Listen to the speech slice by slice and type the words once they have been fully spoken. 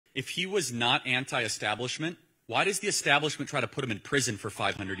If he was not anti-establishment, why does the establishment try to put him in prison for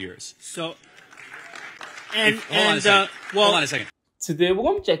 500 years? So, hold on a second. Today we're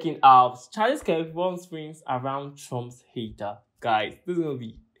going to be checking out Charles Kirk springs around Trump's hater. Guys, this is going to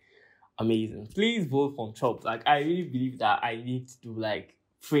be amazing. Please vote for Trump. Like, I really believe that I need to do like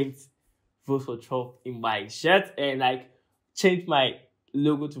print vote for Trump in my shirt and like change my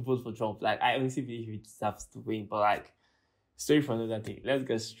logo to vote for Trump. Like, I honestly believe he deserves to win, but like, story for another thing. Let's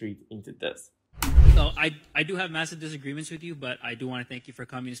get straight into this. So I do have massive disagreements with you, but I do want to thank you for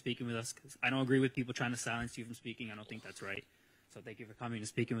coming and speaking with us, because I don't agree with people trying to silence you from speaking. I don't think that's right. So thank you for coming and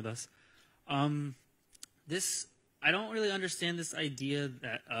speaking with us. I don't really understand this idea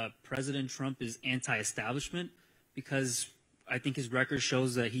that President Trump is anti-establishment, because I think his record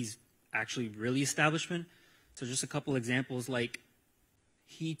shows that he's actually really establishment. So just a couple examples, like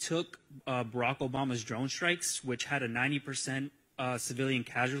he took Barack Obama's drone strikes, which had a 90% civilian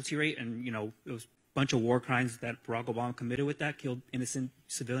casualty rate, and you know, it was a bunch of war crimes that Barack Obama committed with that, killed innocent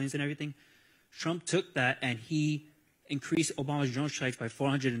civilians and everything. Trump took that and he increased Obama's drone strikes by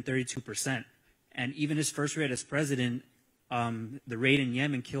 432%. And even his first raid as president, the raid in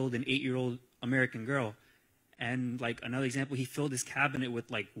Yemen killed an 8-year-old American girl. And like another example, he filled his cabinet with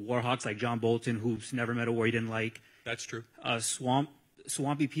like war hawks like John Bolton, who's never met a war he didn't like. That's true.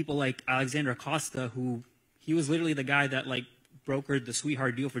 Swampy people like Alexander Acosta, who he was literally the guy that like brokered the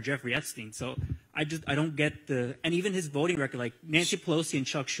sweetheart deal for Jeffrey Epstein. So I don't get and even his voting record, like Nancy Pelosi and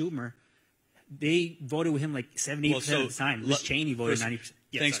Chuck Schumer, they voted with him like 78% of the time. Liz Cheney voted 90%.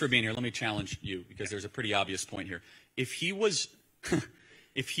 Thanks for being here. Let me challenge you, because there's a pretty obvious point here. If he was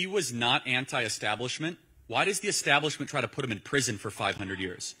not anti-establishment, why does the establishment try to put him in prison for 500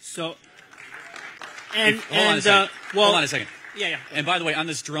 years? So, hold on a second. Yeah. And by the way, on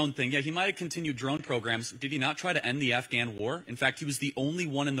this drone thing, yeah, he might have continued drone programs. Did he not try to end the Afghan war? In fact, he was the only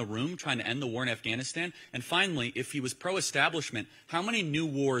one in the room trying to end the war in Afghanistan. And finally, if he was pro-establishment, how many new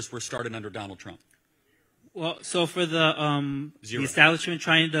wars were started under Donald Trump? Well, so for the establishment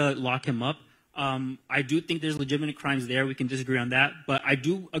trying to lock him up, I do think there's legitimate crimes there. We can disagree on that, but I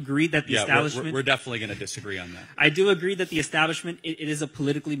do agree that the establishment. We're definitely going to disagree on that. I do agree that the establishment it is a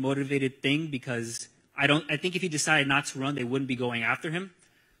politically motivated thing, because I think if he decided not to run, they wouldn't be going after him.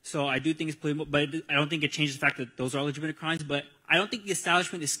 So I do think it's political, but I don't think it changes the fact that those are legitimate crimes. But I don't think the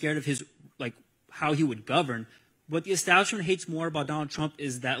establishment is scared of his like how he would govern. What the establishment hates more about Donald Trump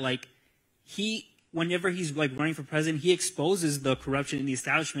is that like whenever he's like running for president, he exposes the corruption in the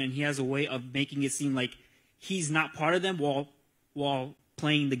establishment, and he has a way of making it seem like he's not part of them while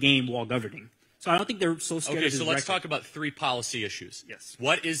playing the game while governing. So I don't think they're so scared of his so let's talk about 3 policy issues. Yes.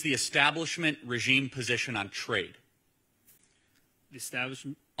 What is the establishment regime position on trade? The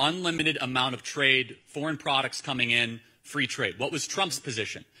establishment? Unlimited amount of trade, foreign products coming in, free trade. What was Trump's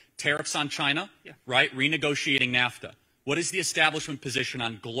position? Tariffs on China, right? Renegotiating NAFTA. What is the establishment position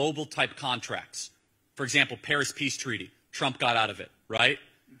on global type contracts? For example, Paris Peace Treaty. Trump got out of it, right?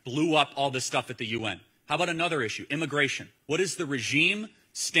 Blew up all this stuff at the UN. How about another issue? Immigration. What is the regime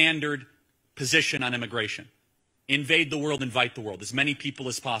standard position on immigration? Invade the world, invite the world, as many people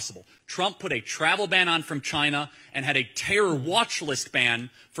as possible. Trump put a travel ban on from China and had a terror watch list ban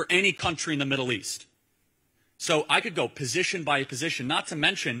for any country in the Middle East. So I could go position by position, not to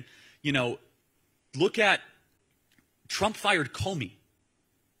mention, you know, look at Trump fired Comey.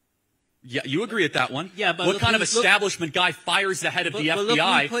 Yeah, you agree with that one. Yeah, but what kind of establishment guy fires the head of the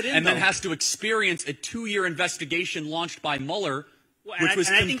FBI and then has to experience a 2-year investigation launched by Mueller, which was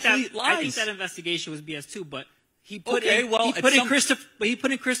complete lies? I think that investigation was BS too, but he put in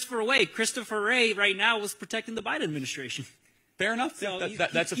Christopher Wray. Christopher Wray right now was protecting the Biden administration. Fair enough. So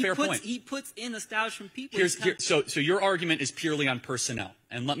that's a fair point. He puts in establishment people. So your argument is purely on personnel.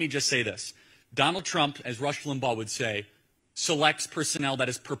 And let me just say this. Donald Trump, as Rush Limbaugh would say, selects personnel that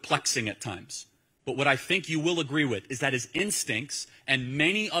is perplexing at times. But what I think you will agree with is that his instincts and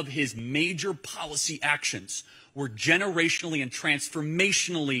many of his major policy actions were generationally and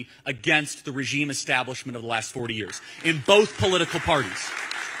transformationally against the regime establishment of the last 40 years in both political parties.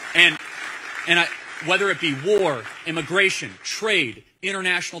 And whether it be war, immigration, trade,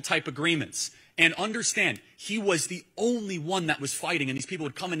 international type agreements. And understand, he was the only one that was fighting, and these people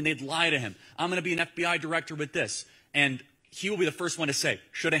would come in and they'd lie to him. I'm going to be an FBI director with this. And he will be the first one to say,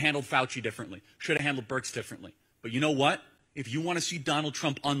 should have handled Fauci differently, should have handled Birx differently. But you know what? If you want to see Donald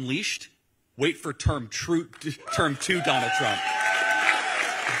Trump unleashed, wait for term 2 Donald Trump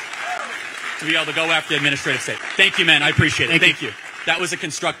to be able to go after the administrative state. Thank you, man. I appreciate it. Thank you. That was a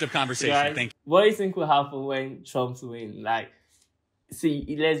constructive conversation. Guys, thank you. What do you think will happen when Trump wins? Like,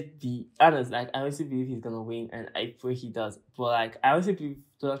 see, let's be honest, like, I honestly believe he's gonna win, and I pray he does. But like, I honestly believe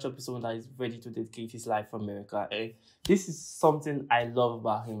Donald Trump is someone that is ready to dedicate his life for America, and this is something I love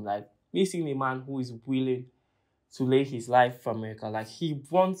about him. Like, me seeing a man who is willing to lay his life for America, like, he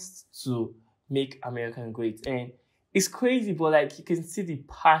wants to make America great, and it's crazy, but like, you can see the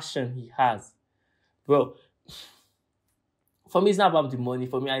passion he has, bro. For me, it's not about the money.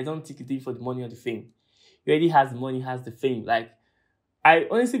 For me, I don't take it for the money or the fame. He already has the money, has the fame. Like, I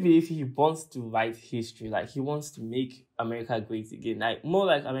honestly believe he wants to write history. Like, he wants to make America great again. Like, more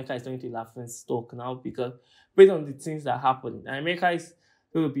like America is going to laughing stock now, because based on the things that happen, America is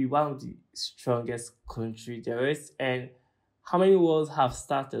going to be one of the strongest country there is. And how many wars have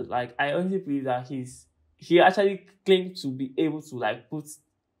started? Like, I honestly believe that he actually claimed to be able to like put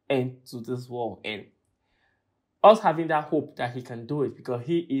end to this war, and us having that hope that he can do it because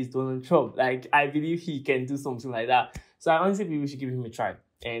he is Donald Trump. Like, I believe he can do something like that. So I honestly believe we should give him a try.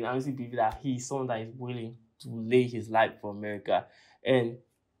 And I honestly believe that he's someone that is willing to lay his life for America. And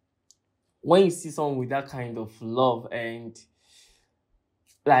when you see someone with that kind of love and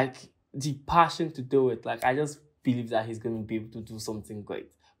like the passion to do it, like, I just believe that he's going to be able to do something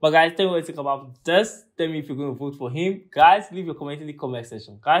great. But guys, tell me what you think about this. Tell me if you're going to vote for him. Guys, leave your comment in the comment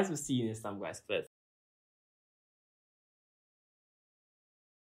section. Guys, we'll see you next time, guys. First.